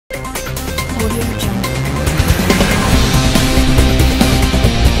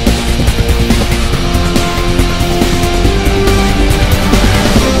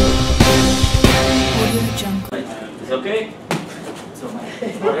It's okay? So my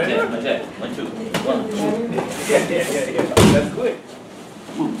 1, 2, 1, 2. Yeah. That's good.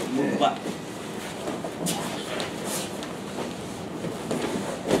 Move back.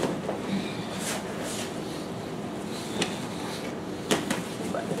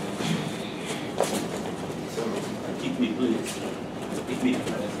 Kick me, please. Kick me.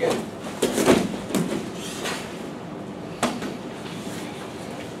 That's good.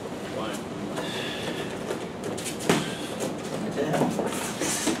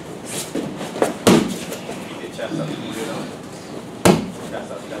 Chest up, good on.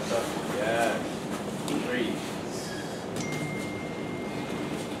 Chest up. Yeah. 3.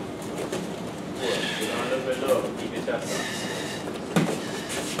 4. Get on a little bit low. Keep your chest up.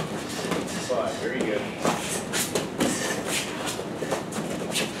 5. Very good.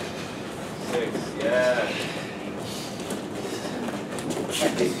 6. Yeah.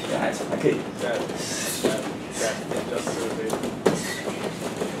 Okay. 7. Just a little bit.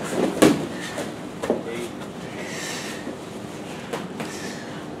 8.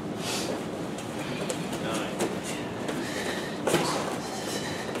 9.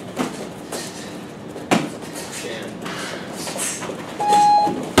 10.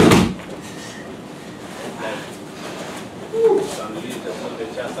 11. So I'm leaving just a little bit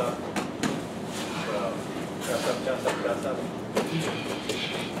chest up. 12. Chest up.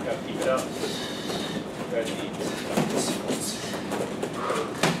 Gotta keep it up. 13.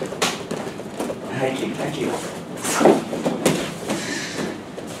 Thank you.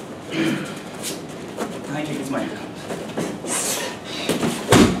 High kick is mine.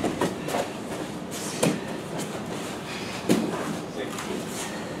 16.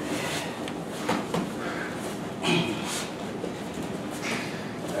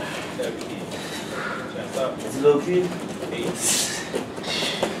 17. Chest up. It's a low kick. 8.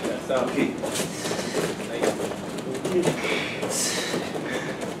 Chest up. Okay. 9.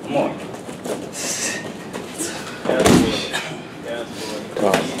 More.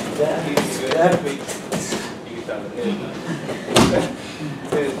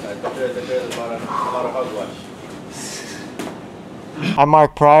 I'm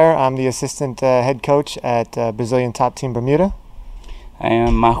Mark Pryor. I'm the assistant head coach at Brazilian top team Bermuda. I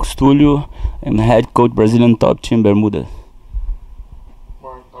am Marcos Tulio. I'm head coach Brazilian top team Bermuda.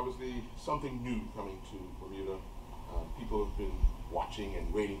 Mark, obviously something new coming to Bermuda. People have been watching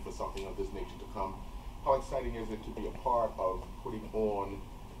and waiting for something of this nature to come. How exciting is it to be a part of putting on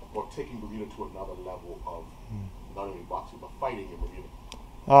or taking Bermuda to another level of not only boxing but fighting in Bermuda?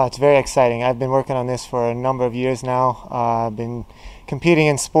 Oh, it's very exciting. I've been working on this for a number of years now. I've been competing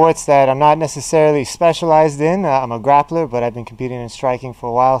in sports that I'm not necessarily specialized in. I'm a grappler, but I've been competing in striking for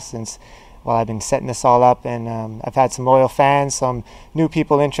a while since I've been setting this all up, and I've had some loyal fans, some new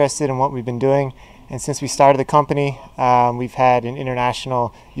people interested in what we've been doing. And since we started the company, we've had an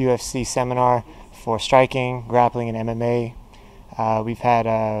international UFC seminar for striking, grappling, and MMA. We've had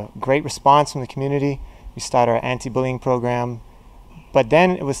a great response from the community. We started our anti-bullying program, but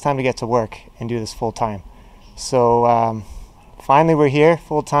then it was time to get to work and do this full time. So finally we're here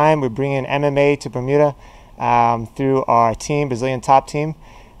full time. We're bringing MMA to Bermuda through our team, Brazilian Top Team.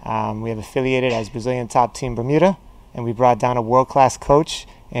 We have affiliated as Brazilian Top Team Bermuda, and we brought down a world-class coach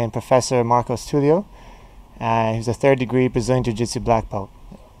and Professor Marcos Tulio. He's a 3rd degree Brazilian Jiu-Jitsu black belt.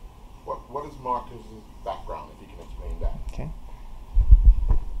 What is Marcus' background, if you can explain that? Okay.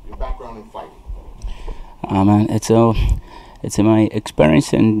 Your background in fighting. Man, it's my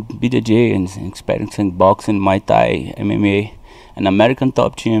experience in BJJ and experience in boxing, Muay Thai, MMA, and American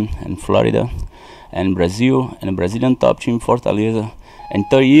top team in Florida, and Brazil, and a Brazilian top team Fortaleza, and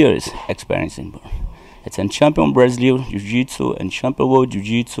 30 years experience in. It's a champion Brazil Jiu-Jitsu and champion world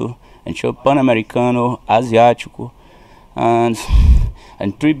Jiu-Jitsu and champion Pan-Americano, Asiático, and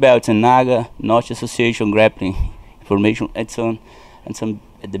 3 belts in NAGA, North Association Grappling Information. It's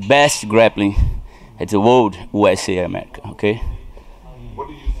the best grappling. It's the world, USA, America. Okay. What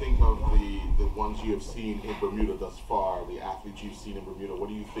do you think of the ones you have seen in Bermuda thus far? The athletes you've seen in Bermuda. What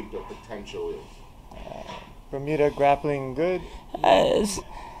do you think their potential is? Bermuda grappling good? It's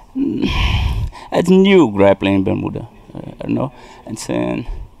new grappling in Bermuda. I don't know. It's me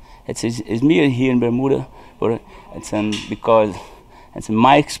here in Bermuda, but because it's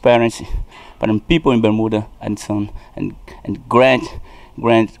my experience, but people in Bermuda and grant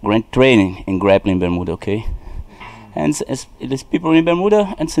training in grappling in Bermuda, okay? And it's people in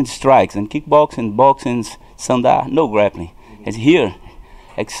Bermuda and some strikes and kickboxing, boxing, sanda, no grappling. It's here.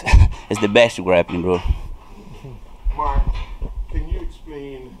 it's the best grappling, bro. Mark, can you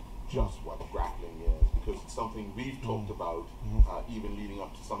explain just what grappling is? Because it's something we've talked about, even leading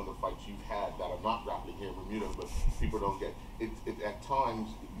up to some of the fights you've had that are not grappling here in Bermuda, but people don't get it. At times,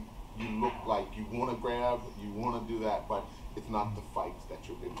 you look like you want to grab, you want to do that, but it's not the fights that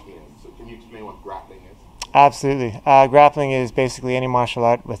you've been in. So can you explain what grappling is? Absolutely. Grappling is basically any martial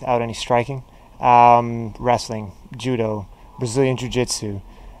art without any striking. Wrestling, judo, Brazilian jiu-jitsu,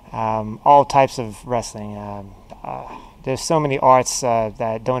 all types of wrestling. There's so many arts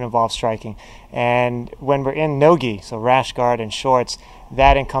that don't involve striking. And when we're in no-gi, so rash guard and shorts,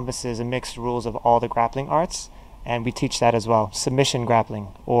 that encompasses a mixed rules of all the grappling arts, and we teach that as well. Submission grappling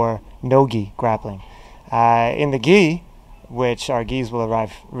or no-gi grappling. In the gi, which our gis will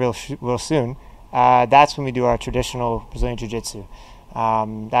arrive real soon, that's when we do our traditional Brazilian jiu-jitsu.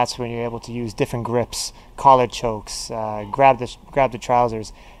 That's when you're able to use different grips, collar chokes, grab the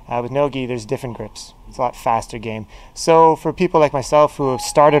trousers. With no-gi, there's different grips. It's a lot faster game. So for people like myself who have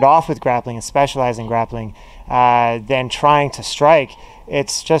started off with grappling and specialize in grappling, then trying to strike,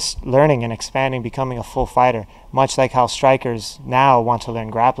 it's just learning and expanding, becoming a full fighter, much like how strikers now want to learn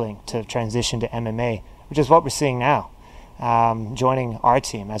grappling to transition to MMA, which is what we're seeing now, joining our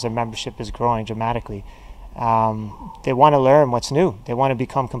team as our membership is growing dramatically. They want to learn what's new. They want to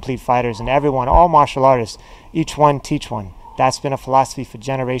become complete fighters, and everyone, all martial artists, each one teach one. That's been a philosophy for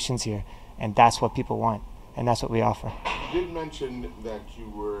generations here, and that's what people want, and that's what we offer. You did mention that you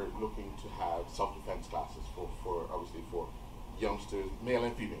were looking to have self-defense classes for obviously for youngsters, male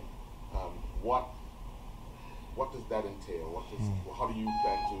and female. What does that entail? How do you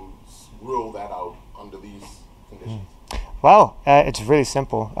plan to roll that out under these conditions? Well, it's really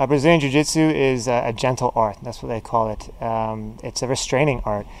simple. Brazilian Jiu-Jitsu is a gentle art. That's what they call it. It's a restraining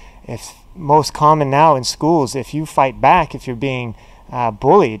art. It's most common now in schools. If you fight back, if you're being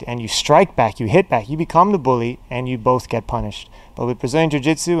bullied and you strike back, you hit back, you become the bully and you both get punished. But with Brazilian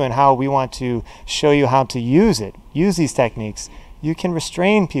Jiu-Jitsu and how we want to show you how to use these techniques, you can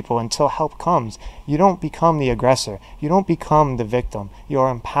restrain people until help comes. You don't become the aggressor. You don't become the victim. You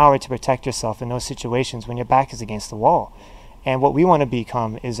are empowered to protect yourself in those situations when your back is against the wall. And what we want to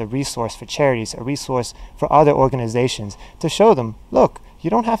become is a resource for charities, a resource for other organizations to show them, look, you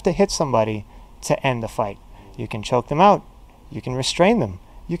don't have to hit somebody to end the fight. You can choke them out. You can restrain them.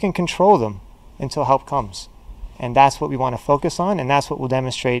 You can control them until help comes. And that's what we want to focus on, and that's what we'll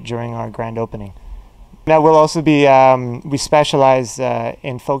demonstrate during our grand opening. That will also be, we specialize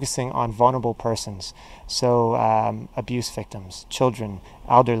in focusing on vulnerable persons. So abuse victims, children,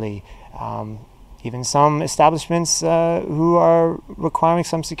 elderly, even some establishments who are requiring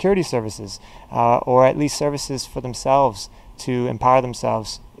some security services or at least services for themselves to empower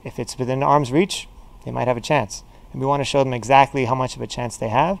themselves. If it's within arm's reach, they might have a chance. And we want to show them exactly how much of a chance they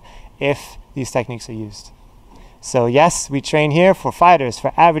have if these techniques are used. So yes, we train here for fighters,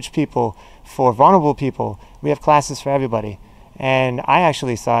 for average people, for vulnerable people. We have classes for everybody. And I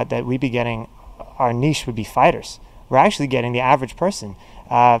actually thought that we'd be getting, our niche would be fighters. We're actually getting the average person.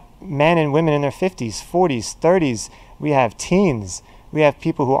 Men and women in their 50s, 40s, 30s. We have teens. We have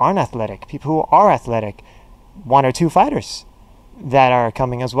people who aren't athletic, people who are athletic, 1 or 2 fighters that are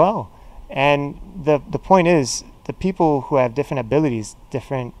coming as well. And the point is, the people who have different abilities,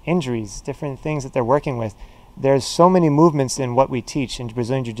 different injuries, different things that they're working with, there's so many movements in what we teach in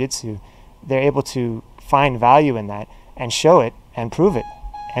Brazilian Jiu-Jitsu. They're able to find value in that and show it and prove it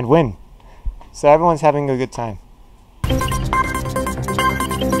and win. So everyone's having a good time.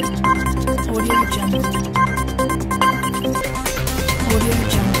 Audio Jungle. Audio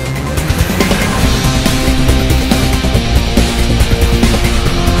Jungle.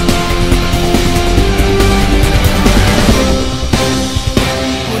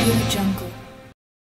 Audio Jungle.